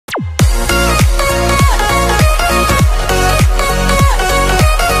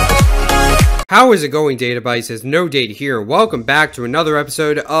How is it going, Databytes? No Data here. Welcome back to another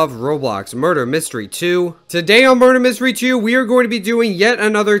episode of Roblox Murder Mystery 2. Today on Murder Mystery 2, we are going to be doing yet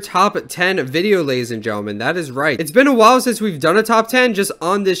another top 10 video, ladies and gentlemen. That is right. It's been a while since we've done a top 10 just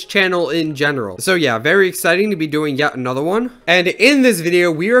on this channel in general. So yeah, very exciting to be doing yet another one. And in this video,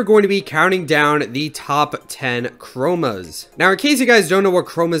 we are going to be counting down the top 10 chromas. Now, in case you guys don't know what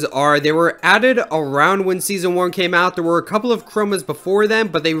chromas are, they were added around when Season 1 came out. There were a couple of chromas before then,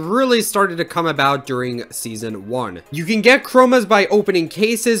 but they really started to come about during Season 1. You can get chromas by opening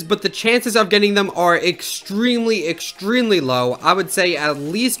cases, but the chances of getting them are extremely low. I would say at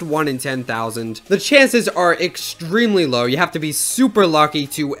least 1 in 10,000. The chances are extremely low. You have to be super lucky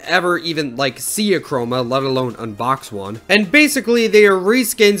to ever even like see a chroma, let alone unbox one. And basically they are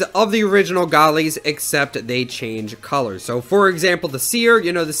reskins of the original Godlies, except they change colors. So for example, the seer,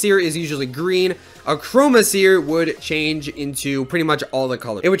 the seer is usually green. A chroma seer would change into pretty much all the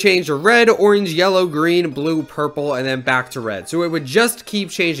colors. It would change to red, orange, yellow, green, blue, purple, and then back to red. So it would just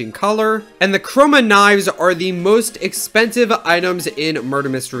keep changing color. And the chroma knives are the most expensive items in Murder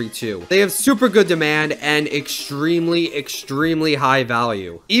Mystery 2. They have super good demand and extremely high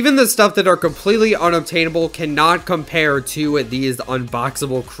value. Even the stuff that are completely unobtainable cannot compare to these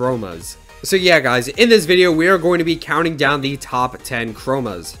unboxable chromas. So yeah, guys, in this video, we are going to be counting down the top 10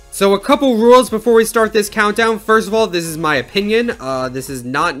 chromas. So a couple rules before we start this countdown. First of all, this is my opinion. This is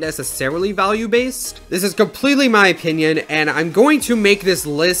not necessarily value-based. This is completely my opinion, and I'm going to make this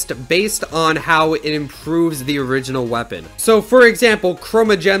list based on how it improves the original weapon. So for example,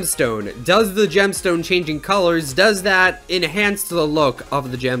 chroma gemstone. Does the gemstone changing colors, does that enhance the look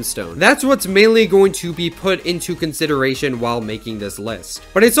of the gemstone? That's what's mainly going to be put into consideration while making this list.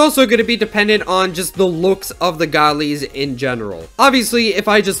 But it's also going to be dependent on just the looks of the Godlies in general. Obviously, if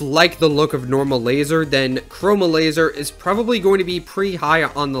I just like the look of normal laser, then chroma laser is probably going to be pretty high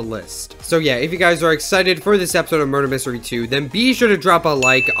on the list. So yeah, if you guys are excited for this episode of Murder Mystery 2, then be sure to drop a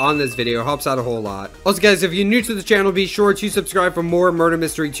like on this video. It helps out a whole lot. Also guys, if you're new to the channel, be sure to subscribe for more Murder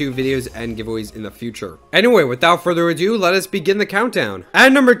Mystery 2 videos and giveaways in the future. Anyway, without further ado, let us begin the countdown.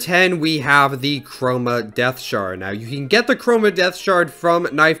 At number 10, we have the Chroma Death Shard. Now, you can get the Chroma Death Shard from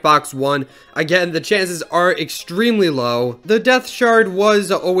Knife Box 1. Again, the chances are extremely low. The Death Shard was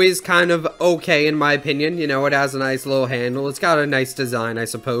always kind of okay in my opinion. It has a nice little handle. It's got a nice design, I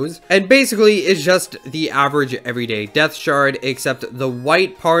suppose. And basically, it's just the average everyday Death Shard, except the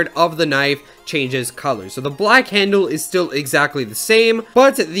white part of the knife changes color. So the black handle is still exactly the same,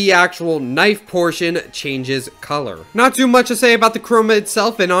 but the actual knife portion changes color. Not too much to say about the chroma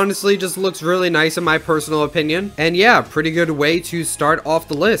itself, and honestly just looks really nice in my personal opinion. And yeah, pretty good way to start off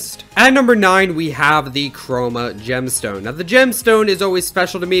the list. At number 9, we have the Chroma Gemstone. Now the gemstone is always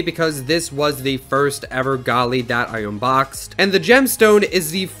special to me because this was the first ever Godly that I unboxed, and the gemstone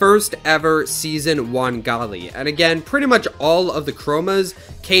is the first ever Season 1 Godly. And again, pretty much all of the chromas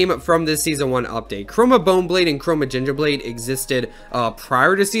came from this Season 1 update. Chroma Boneblade and Chroma Gingerblade existed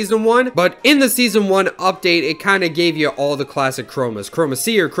prior to Season 1, but in the Season 1 update, it kind of gave you all the classic chromas. Chroma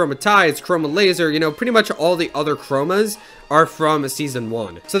Seer, Chroma Tides, Chroma Laser, pretty much all the other chromas are from Season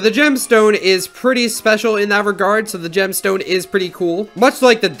 1. So the gemstone is pretty special in that regard, so the gemstone is pretty cool. Much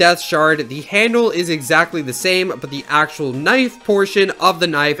like the Death Shard, the handle is exactly the same, but the actual knife portion of the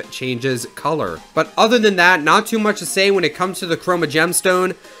knife changes color. But other than that, not too much to say when it comes to the Chroma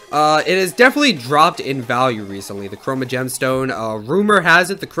Gemstone. It has definitely dropped in value recently, the Chroma Gemstone. Rumor has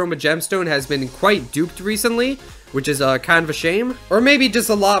it the Chroma Gemstone has been quite duped recently, which is kind of a shame. Or maybe just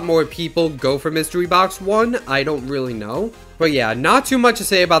a lot more people go for Mystery Box 1, I don't really know. But yeah, not too much to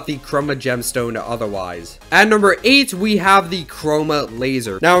say about the Chroma Gemstone otherwise. At number 8, we have the Chroma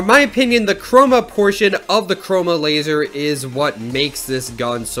Laser. Now, in my opinion, the Chroma portion of the Chroma Laser is what makes this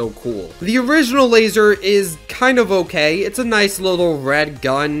gun so cool. The original laser is kind of okay. It's a nice little red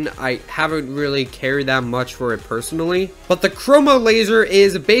gun. I haven't really cared that much for it personally. But the Chroma Laser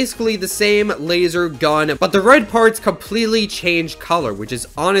is basically the same laser gun, but the red parts completely change color, which is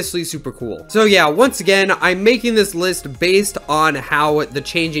honestly super cool. So yeah, once again, I'm making this list based on how the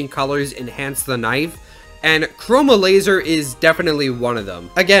changing colors enhance the knife, and Chroma Laser is definitely one of them.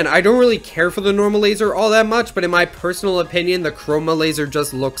 Again, I don't really care for the normal laser all that much, but in my personal opinion, the Chroma Laser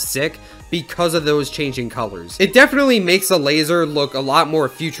just looks sick because of those changing colors. It definitely makes the laser look a lot more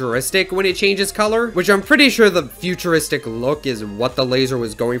futuristic when it changes color, which I'm pretty sure the futuristic look is what the laser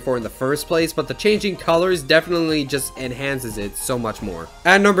was going for in the first place, but the changing colors definitely just enhances it so much more.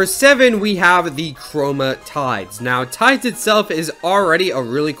 At number 7, we have the Chroma Tides. Now, Tides itself is already a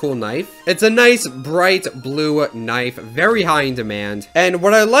really cool knife. It's a nice, bright blue knife, very high in demand. And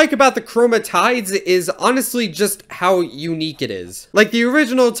what I like about the Chroma Tides is honestly just how unique it is. Like the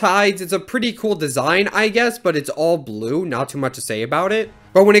original Tides, it's a pretty cool design, I guess, but it's all blue, not too much to say about it.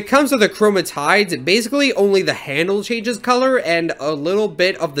 But when it comes to the Chroma Tides, basically only the handle changes color and a little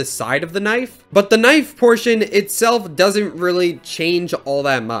bit of the side of the knife. But the knife portion itself doesn't really change all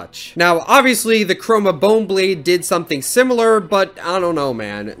that much. Now, obviously, the Chroma Bone Blade did something similar, but I don't know,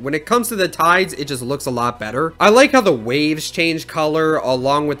 man. When it comes to the Tides, it just looks a lot better. I like how the waves change color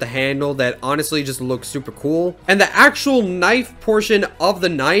along with the handle. That honestly just looks super cool. And the actual knife portion of the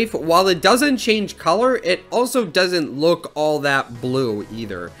knife, while it doesn't change color, it also doesn't look all that blue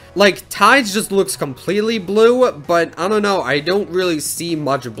either. Like, Tides just looks completely blue, but I don't know, I don't really see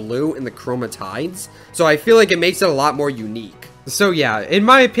much blue in the Chroma Tides, so I feel like it makes it a lot more unique. So yeah, in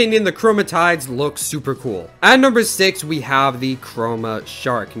my opinion, the Chroma Tides look super cool. At number 6, we have the Chroma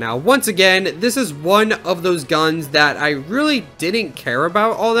Shark. Now, once again, this is one of those guns that I really didn't care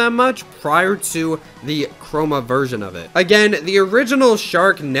about all that much prior to the Chroma version of it. Again, the original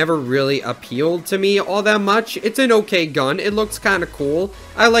Shark never really appealed to me all that much. It's an okay gun. It looks kind of cool.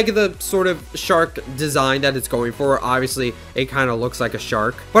 I like the sort of shark design that it's going for. Obviously, it kind of looks like a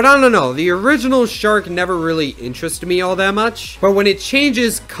shark. But I don't know, the original Shark never really interested me all that much. But when it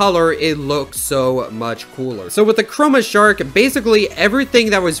changes color, it looks so much cooler. So with the Chroma Shark, basically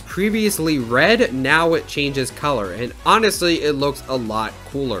everything that was previously red, now it changes color. And honestly, it looks a lot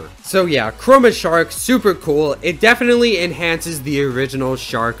cooler. So yeah, Chroma Shark, super cool. It definitely enhances the original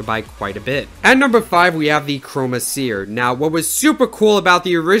Shark by quite a bit. At number 5, we have the Chroma Seer. Now, what was super cool about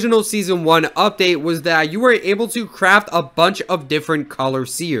the original Season 1 update was that you were able to craft a bunch of different color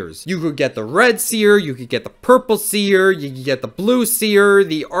seers. You could get the red seer, you could get the purple seer, you could get the blue seer,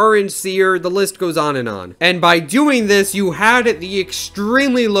 the orange seer, the list goes on. And by doing this, you had the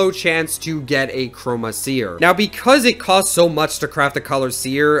extremely low chance to get a Chroma Seer. Now, because it costs so much to craft a color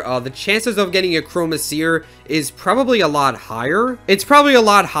seer, the chances of getting a Chroma Seer is probably a lot higher. It's probably a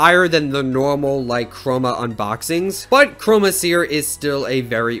lot higher than the normal, like, Chroma unboxings, but Chroma Seer is still a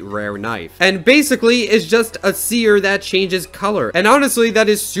very rare knife. And basically, it's just a seer that changes color. And honestly, that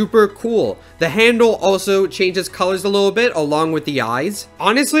is super cool. The handle also changes colors a little bit, along with the eyes.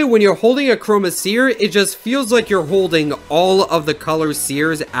 Honestly, when you're holding a Chroma Seer, it just feels like you're holding all of the color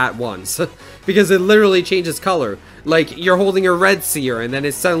seers at once. Because it literally changes color. Like, you're holding a red seer, and then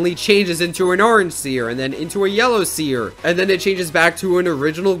it suddenly changes into an orange seer, and then into a yellow seer, and then it changes back to an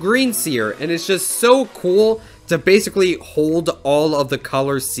original green seer, and it's just so cool to basically hold all of the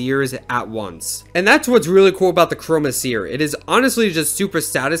color seers at once. And that's what's really cool about the Chroma Seer. It is honestly just super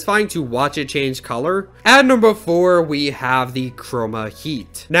satisfying to watch it change color. At number 4, we have the Chroma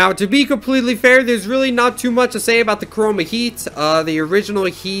Heat. Now, to be completely fair, there's really not too much to say about the Chroma Heat. The original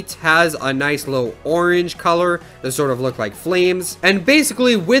Heat has a nice low orange color that sort of look like flames. And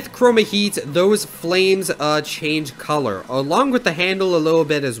basically, with Chroma Heat, those flames change color, along with the handle a little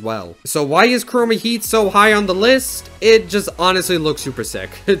bit as well. So why is Chroma Heat so high on the list? It just honestly looks super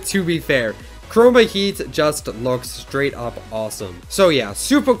sick, to be fair. Chroma Heat just looks straight up awesome. So yeah,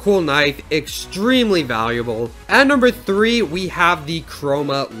 super cool knife, extremely valuable. At number 3, we have the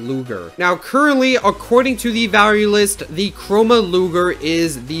Chroma Luger. Now, currently, according to the value list, the Chroma Luger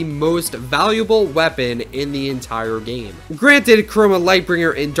is the most valuable weapon in the entire game. Granted, Chroma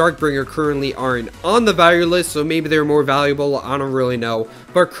Lightbringer and Darkbringer currently aren't on the value list, so maybe they're more valuable, I don't really know.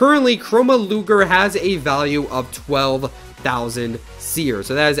 But currently, Chroma Luger has a value of 12,000 seer.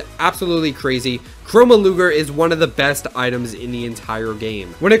 So that is absolutely crazy. Chroma Luger is one of the best items in the entire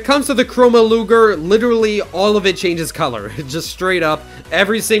game. When it comes to the Chroma Luger, literally all of it changes color. Just straight up,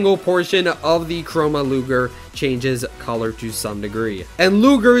 every single portion of the Chroma Luger changes color to some degree. And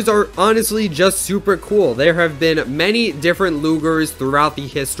Lugers are honestly just super cool. There have been many different Lugers throughout the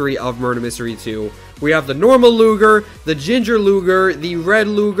history of Murder Mystery 2. We have the normal Luger, the ginger Luger, the red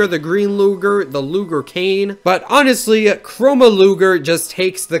Luger, the green Luger, the Luger cane. But honestly, Chroma Luger just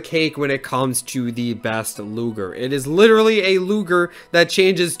takes the cake when it comes to the best Luger. It is literally a Luger that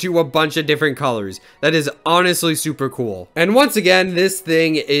changes to a bunch of different colors. That is honestly super cool. And once again, this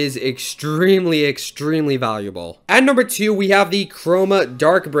thing is extremely valuable. At number 2, we have the Chroma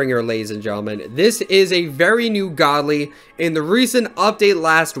Darkbringer, ladies and gentlemen. This is a very new Godly. In the recent update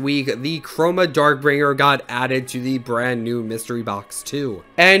last week, the Chroma Darkbringer got added to the brand new Mystery Box 2.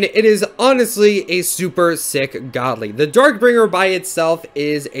 And it is honestly a super sick Godly. The Darkbringer by itself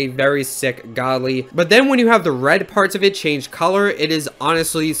is a very sick Godly, but then when you have the red parts of it change color, it is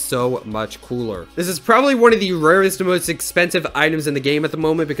honestly so much cooler. This is probably one of the rarest and most expensive items in the game at the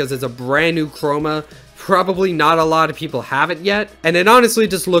moment because it's a brand new Chroma. probably not a lot of people have it yet, and it honestly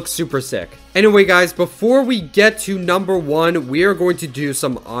just looks super sick. Anyway guys, before we get to number 1, we are going to do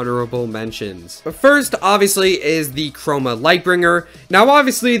some honorable mentions. First, obviously, is the Chroma Lightbringer. Now,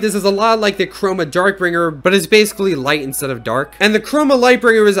 obviously, this is a lot like the Chroma Darkbringer, but it's basically light instead of dark. And the Chroma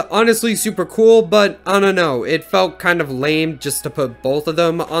Lightbringer is honestly super cool, but I don't know, it felt kind of lame just to put both of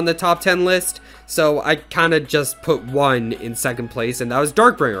them on the top 10 list. So I kind of just put one in second place, and that was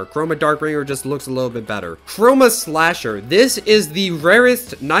Darkbringer. Chroma Darkbringer just looks a little bit better. Chroma Slasher. This is the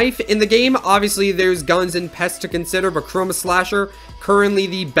rarest knife in the game. Obviously, there's guns and pets to consider, but Chroma Slasher, currently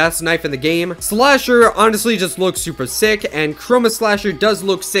the best knife in the game. Slasher honestly just looks super sick, and Chroma Slasher does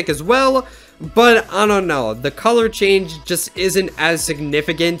look sick as well. But I don't know, the color change just isn't as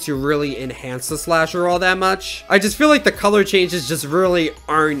significant to really enhance the slasher all that much. I just feel like the color changes just really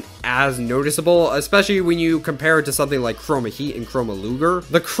aren't as noticeable, especially when you compare it to something like Chroma Heat and Chroma Luger.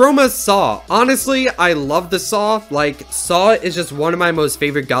 The Chroma Saw. Honestly, I love the Saw. Like, Saw is just one of my most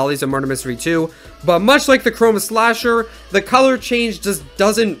favorite Godlies in Murder Mystery 2. But much like the Chroma Slasher, the color change just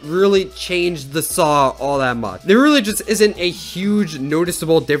doesn't really change the Saw all that much. There really just isn't a huge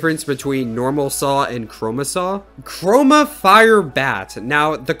noticeable difference between normal Saw and Chroma Saw. Chroma Fire Bat.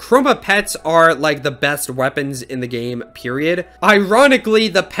 Now, the Chroma pets are like the best weapons in the game, period. Ironically,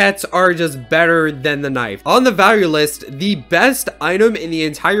 the pets are just better than the knife. On the value list, the best item in the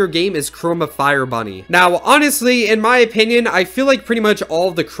entire game is Chroma Fire Bunny. Now, honestly, in my opinion, I feel like pretty much all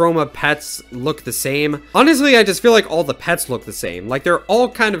of the Chroma pets look the same. Honestly, I just feel like all the pets look the same. Like, they're all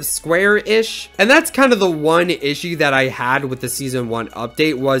kind of square-ish. And that's kind of the one issue that I had with the Season 1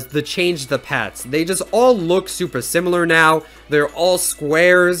 update was the change the pets. They just all look super similar now. They're all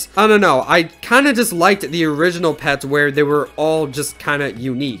squares. I don't know. I kind of just liked the original pets where they were all just kind of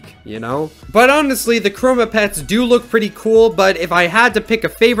unique, you know? But honestly, the Chroma pets do look pretty cool, but if I had to pick a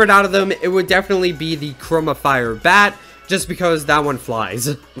favorite out of them, it would definitely be the Chroma Fire Bat, just because that one flies.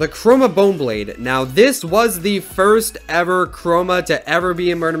 The Chroma Bone Blade. Now, this was the first ever Chroma to ever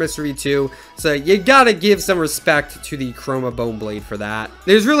be in Murder Mystery 2, so you gotta give some respect to the Chroma Bone Blade for that.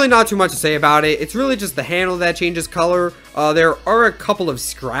 There's really not too much to say about it. It's really just the handle that changes color. There are a couple of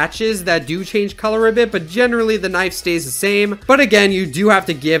scratches that do change color a bit, but generally the knife stays the same. But again, you do have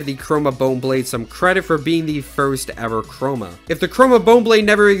to give the Chroma Bone Blade some credit for being the first ever Chroma. If the Chroma Bone Blade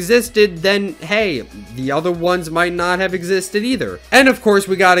never existed, then hey, the other ones might not have existed either. And of course,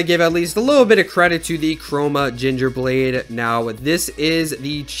 we gotta give at least a little bit of credit to the Chroma Ginger Blade. Now, this is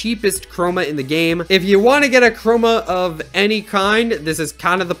the cheapest Chroma in the game. If you want to get a Chroma of any kind, this is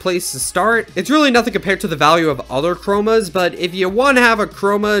kind of the place to start. It's really nothing compared to the value of other Chromas, but if you want to have a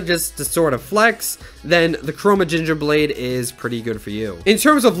Chroma just to sort of flex, then the Chroma Ginger Blade is pretty good for you. In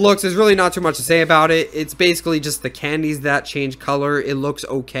terms of looks, there's really not too much to say about it. It's basically just the candies that change color. It looks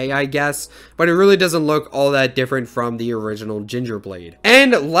okay, I guess, but it really doesn't look all that different from the original Ginger Blade.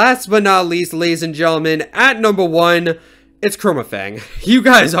 And last but not least, ladies and gentlemen, at number 1, it's Chroma Fang. You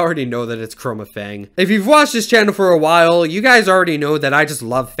guys already know that it's Chroma Fang. If you've watched this channel for a while, you guys already know that I just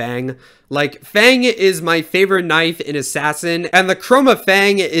love Fang. Like, Fang is my favorite knife in Assassin, and the Chroma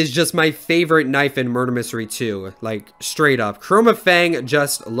Fang is just my favorite knife in Murder Mystery 2. Like, straight up. Chroma Fang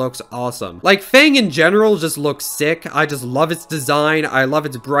just looks awesome. Like, Fang in general just looks sick. I just love its design. I love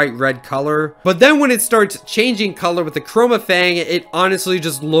its bright red color. But then when it starts changing color with the Chroma Fang, it honestly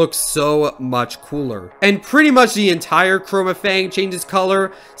just looks so much cooler. And pretty much the entire Chroma Fang changes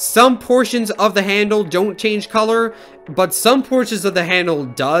color. Some portions of the handle don't change color, but some portions of the handle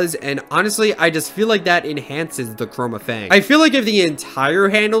does, and honestly, I just feel like that enhances the Chroma Fang. I feel like if the entire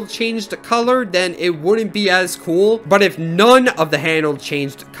handle changed color, then it wouldn't be as cool, but if none of the handle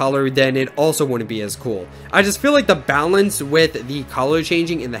changed color, then it also wouldn't be as cool. I just feel like the balance with the color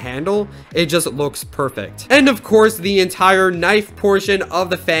changing in the handle, it just looks perfect. And of course, the entire knife portion of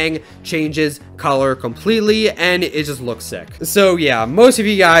the Fang changes color completely, and it just looks sick. So yeah, most of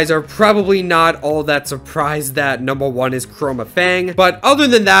you guys are probably not all that surprised that number 1 is Chroma Fang, but other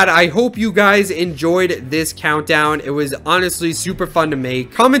than that, I hope you guys enjoyed this countdown. It was honestly super fun to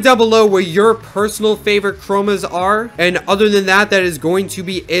make. Comment down below where your personal favorite Chromas are, and other than that, that is going to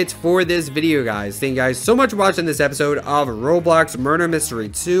be it for this video, guys. Thank you guys so much for watching this episode of Roblox Murder Mystery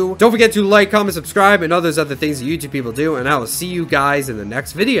 2. Don't forget to like, comment, subscribe, and all those other things that YouTube people do, and I will see you guys in the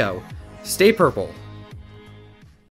next video. Stay purple.